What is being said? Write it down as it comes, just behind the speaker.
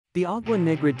The Agua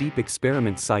Negra Deep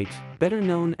Experiment Site, better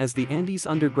known as the Andes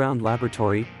Underground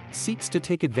Laboratory, seeks to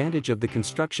take advantage of the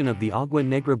construction of the Agua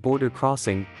Negra border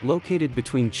crossing, located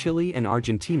between Chile and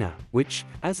Argentina, which,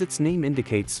 as its name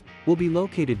indicates, will be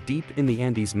located deep in the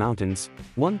Andes Mountains,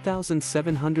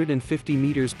 1,750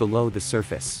 meters below the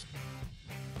surface.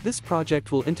 This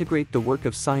project will integrate the work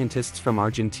of scientists from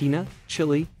Argentina,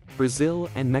 Chile, Brazil,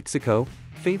 and Mexico,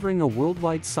 favoring a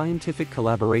worldwide scientific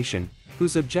collaboration,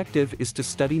 whose objective is to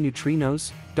study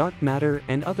neutrinos, dark matter,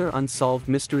 and other unsolved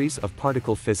mysteries of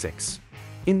particle physics.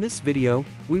 In this video,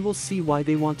 we will see why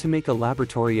they want to make a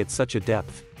laboratory at such a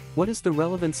depth, what is the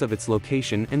relevance of its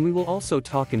location, and we will also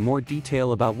talk in more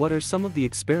detail about what are some of the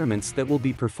experiments that will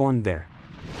be performed there.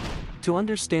 To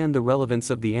understand the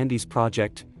relevance of the Andes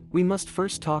project, we must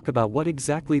first talk about what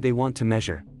exactly they want to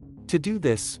measure. To do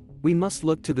this, we must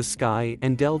look to the sky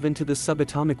and delve into the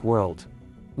subatomic world.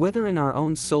 Whether in our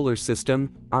own solar system,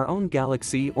 our own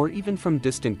galaxy, or even from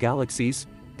distant galaxies,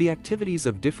 the activities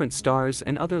of different stars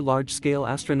and other large-scale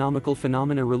astronomical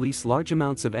phenomena release large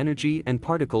amounts of energy and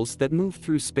particles that move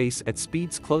through space at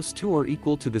speeds close to or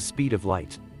equal to the speed of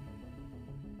light.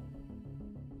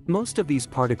 Most of these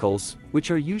particles,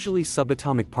 which are usually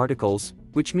subatomic particles,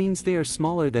 which means they are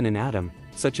smaller than an atom,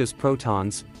 such as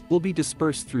protons, will be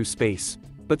dispersed through space,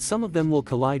 but some of them will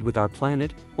collide with our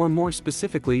planet, or more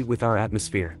specifically with our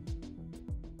atmosphere.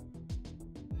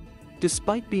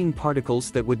 Despite being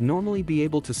particles that would normally be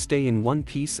able to stay in one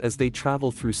piece as they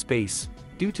travel through space,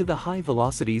 due to the high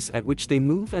velocities at which they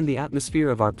move and the atmosphere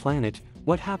of our planet,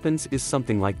 what happens is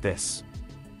something like this.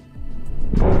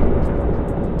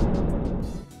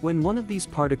 When one of these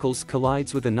particles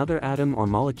collides with another atom or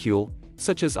molecule,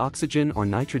 such as oxygen or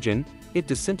nitrogen, it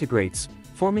disintegrates,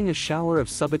 forming a shower of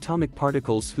subatomic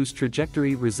particles whose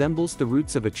trajectory resembles the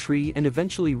roots of a tree and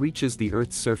eventually reaches the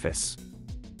Earth's surface.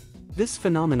 This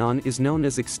phenomenon is known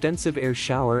as extensive air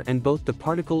shower, and both the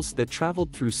particles that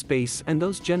traveled through space and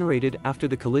those generated after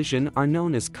the collision are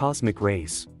known as cosmic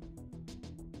rays.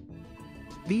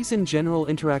 These in general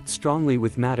interact strongly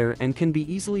with matter and can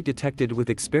be easily detected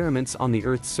with experiments on the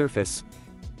Earth's surface.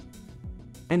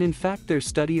 And in fact their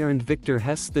study earned Victor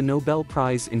Hess the Nobel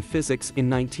Prize in Physics in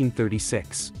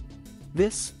 1936.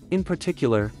 This, in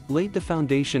particular, laid the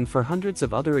foundation for hundreds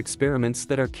of other experiments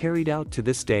that are carried out to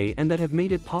this day and that have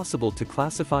made it possible to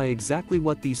classify exactly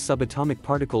what these subatomic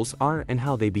particles are and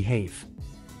how they behave.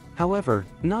 However,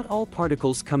 not all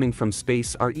particles coming from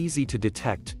space are easy to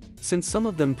detect, since some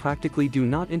of them practically do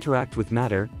not interact with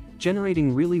matter,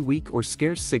 generating really weak or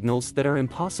scarce signals that are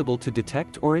impossible to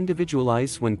detect or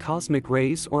individualize when cosmic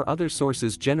rays or other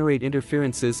sources generate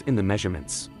interferences in the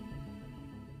measurements.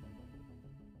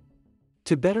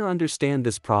 To better understand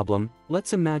this problem,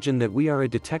 let's imagine that we are a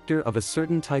detector of a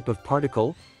certain type of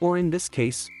particle, or in this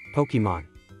case, Pokemon.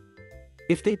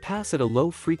 If they pass at a low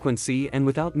frequency and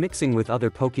without mixing with other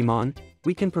Pokemon,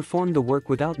 we can perform the work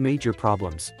without major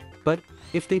problems. But,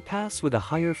 if they pass with a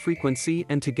higher frequency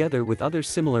and together with other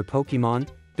similar Pokemon,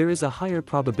 there is a higher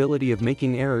probability of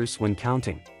making errors when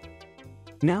counting.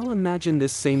 Now imagine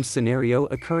this same scenario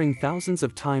occurring thousands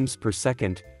of times per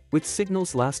second, with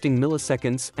signals lasting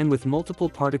milliseconds and with multiple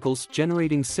particles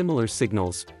generating similar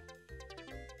signals,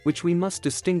 which we must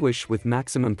distinguish with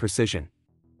maximum precision.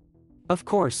 Of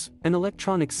course, an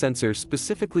electronic sensor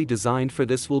specifically designed for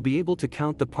this will be able to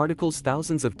count the particles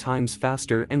thousands of times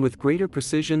faster and with greater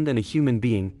precision than a human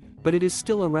being, but it is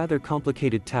still a rather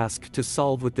complicated task to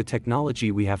solve with the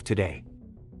technology we have today.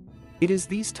 It is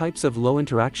these types of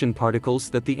low-interaction particles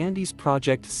that the Andes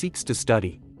project seeks to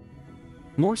study.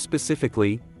 More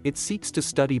specifically, it seeks to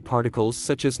study particles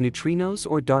such as neutrinos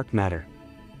or dark matter.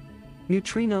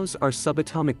 Neutrinos are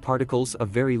subatomic particles of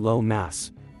very low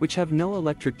mass, which have no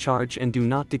electric charge and do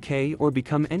not decay or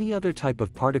become any other type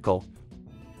of particle,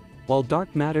 while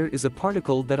dark matter is a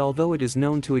particle that, although it is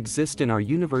known to exist in our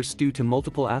universe due to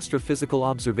multiple astrophysical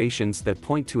observations that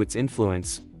point to its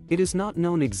influence, it is not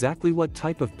known exactly what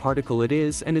type of particle it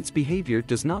is, and its behavior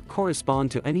does not correspond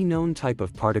to any known type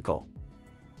of particle.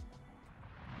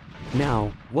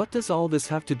 Now, what does all this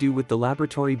have to do with the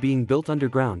laboratory being built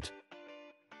underground?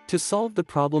 To solve the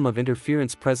problem of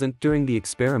interference present during the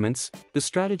experiments, the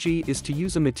strategy is to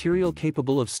use a material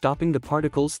capable of stopping the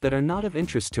particles that are not of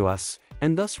interest to us,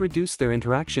 and thus reduce their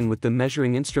interaction with the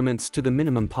measuring instruments to the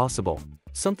minimum possible,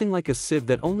 something like a sieve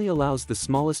that only allows the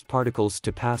smallest particles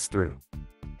to pass through.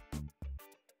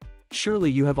 Surely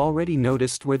you have already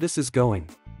noticed where this is going.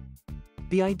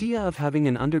 The idea of having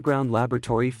an underground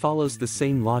laboratory follows the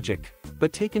same logic,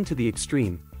 but taken to the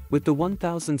extreme, with the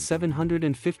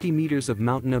 1,750 meters of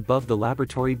mountain above the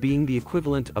laboratory being the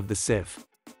equivalent of the sieve.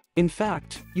 In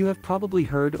fact, you have probably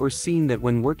heard or seen that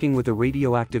when working with a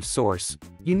radioactive source,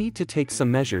 you need to take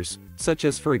some measures, such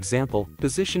as for example,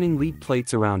 positioning lead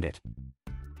plates around it.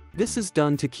 This is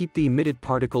done to keep the emitted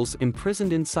particles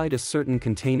imprisoned inside a certain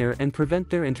container and prevent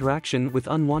their interaction with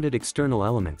unwanted external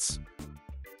elements.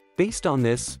 Based on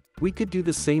this, we could do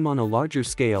the same on a larger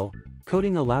scale,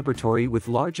 coating a laboratory with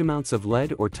large amounts of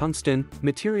lead or tungsten,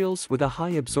 materials with a high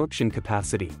absorption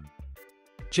capacity.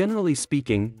 Generally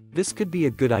speaking, this could be a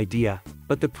good idea,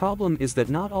 but the problem is that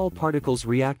not all particles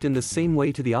react in the same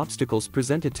way to the obstacles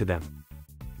presented to them.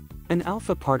 An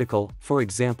alpha particle, for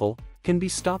example, can be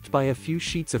stopped by a few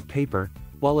sheets of paper,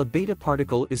 while a beta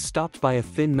particle is stopped by a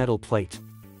thin metal plate.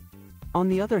 On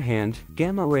the other hand,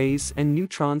 gamma rays and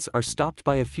neutrons are stopped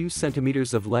by a few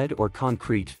centimeters of lead or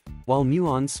concrete, while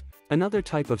muons, another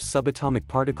type of subatomic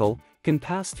particle, can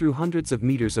pass through hundreds of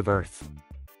meters of Earth.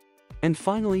 And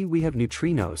finally we have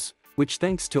neutrinos, which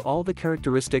thanks to all the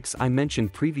characteristics I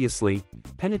mentioned previously,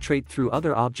 penetrate through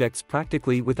other objects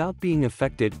practically without being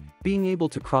affected, being able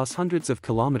to cross hundreds of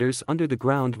kilometers under the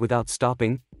ground without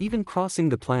stopping, even crossing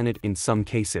the planet in some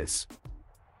cases.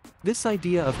 This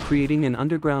idea of creating an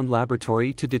underground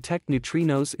laboratory to detect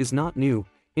neutrinos is not new.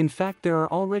 In fact, there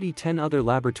are already 10 other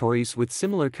laboratories with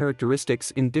similar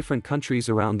characteristics in different countries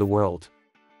around the world.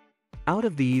 Out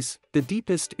of these, the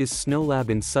deepest is SNOWLAB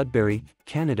in Sudbury,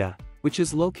 Canada, which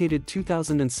is located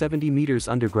 2,070 meters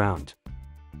underground.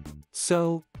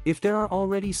 So, if there are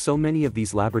already so many of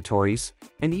these laboratories,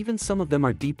 and even some of them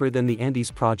are deeper than the Andes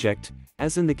project,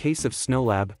 as in the case of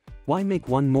SNOWLAB, why make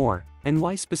one more, and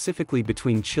why specifically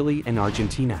between Chile and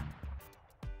Argentina?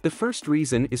 The first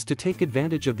reason is to take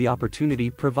advantage of the opportunity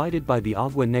provided by the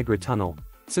Agua Negra tunnel,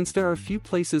 since there are few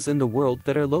places in the world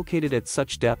that are located at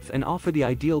such depth and offer the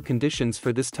ideal conditions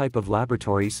for this type of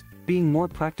laboratories, being more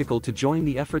practical to join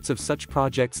the efforts of such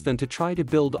projects than to try to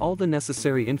build all the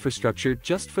necessary infrastructure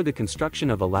just for the construction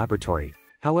of a laboratory,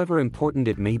 however important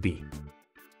it may be.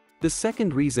 The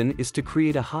second reason is to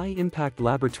create a high-impact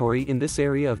laboratory in this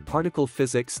area of particle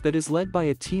physics that is led by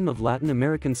a team of Latin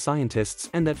American scientists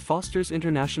and that fosters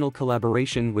international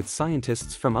collaboration with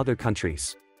scientists from other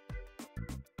countries.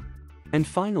 And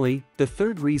finally, the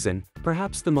third reason,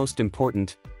 perhaps the most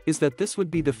important, is that this would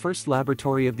be the first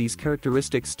laboratory of these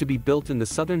characteristics to be built in the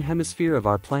southern hemisphere of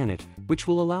our planet, which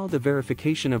will allow the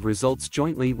verification of results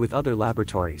jointly with other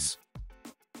laboratories.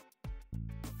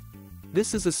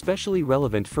 This is especially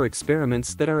relevant for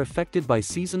experiments that are affected by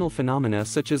seasonal phenomena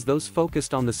such as those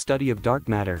focused on the study of dark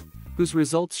matter, whose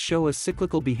results show a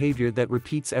cyclical behavior that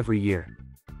repeats every year.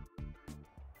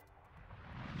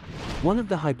 One of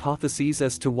the hypotheses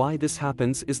as to why this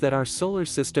happens is that our solar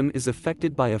system is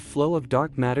affected by a flow of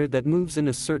dark matter that moves in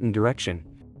a certain direction.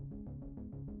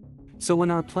 So when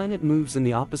our planet moves in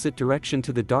the opposite direction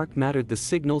to the dark matter, the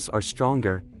signals are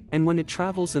stronger, and when it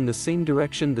travels in the same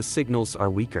direction, the signals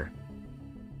are weaker.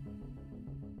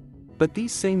 But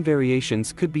these same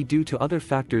variations could be due to other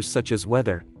factors such as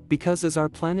weather, because as our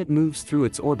planet moves through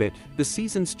its orbit, the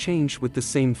seasons change with the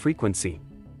same frequency.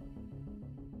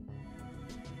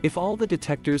 If all the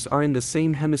detectors are in the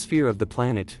same hemisphere of the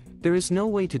planet, there is no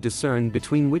way to discern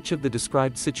between which of the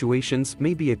described situations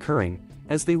may be occurring,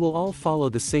 as they will all follow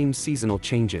the same seasonal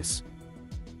changes.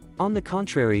 On the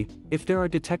contrary, if there are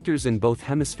detectors in both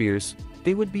hemispheres,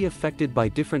 they would be affected by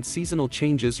different seasonal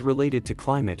changes related to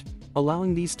climate,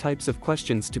 allowing these types of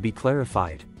questions to be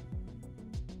clarified.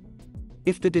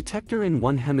 If the detector in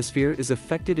one hemisphere is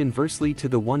affected inversely to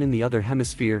the one in the other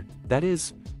hemisphere, that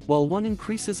is, while one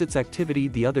increases its activity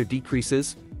the other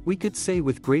decreases, we could say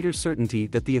with greater certainty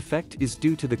that the effect is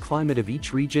due to the climate of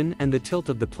each region and the tilt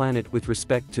of the planet with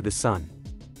respect to the Sun.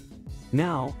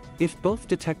 Now, if both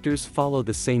detectors follow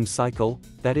the same cycle,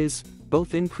 that is,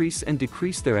 both increase and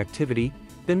decrease their activity,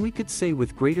 then we could say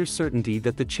with greater certainty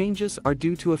that the changes are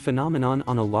due to a phenomenon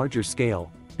on a larger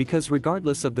scale, because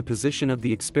regardless of the position of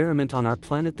the experiment on our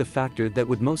planet, the factor that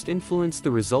would most influence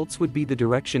the results would be the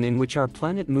direction in which our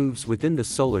planet moves within the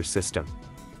solar system.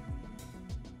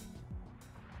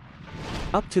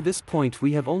 Up to this point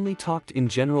we have only talked in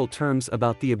general terms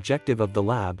about the objective of the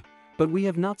lab, but we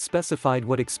have not specified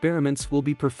what experiments will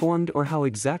be performed or how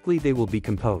exactly they will be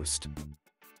composed.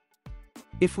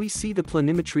 If we see the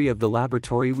planimetry of the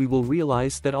laboratory, we will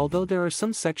realize that although there are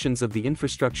some sections of the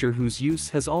infrastructure whose use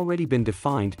has already been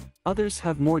defined, others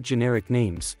have more generic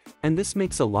names, and this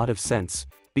makes a lot of sense,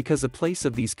 because a place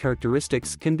of these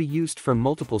characteristics can be used for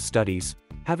multiple studies,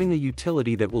 having a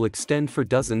utility that will extend for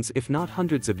dozens if not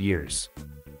hundreds of years.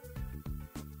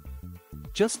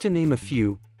 Just to name a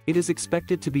few, it is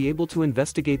expected to be able to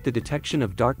investigate the detection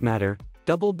of dark matter,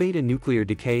 double beta nuclear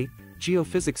decay,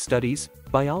 geophysics studies,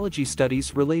 biology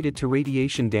studies related to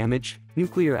radiation damage,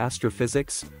 nuclear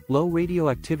astrophysics, low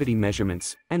radioactivity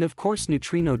measurements, and of course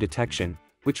neutrino detection,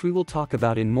 which we will talk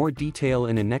about in more detail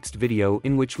in a next video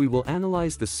in which we will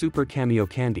analyze the Super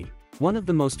Kamiokande, one of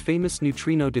the most famous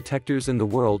neutrino detectors in the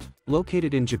world,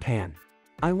 located in Japan.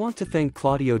 I want to thank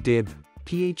Claudio Dib,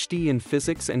 PhD in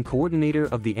physics and coordinator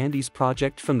of the Andes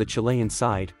project from the Chilean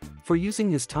side, for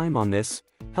using his time on this,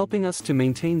 helping us to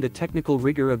maintain the technical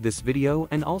rigor of this video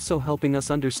and also helping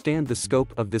us understand the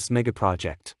scope of this mega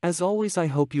project. As always, I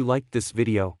hope you liked this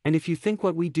video, and if you think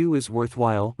what we do is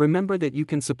worthwhile, remember that you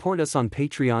can support us on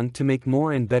Patreon to make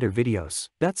more and better videos.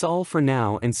 That's all for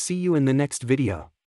now, and see you in the next video.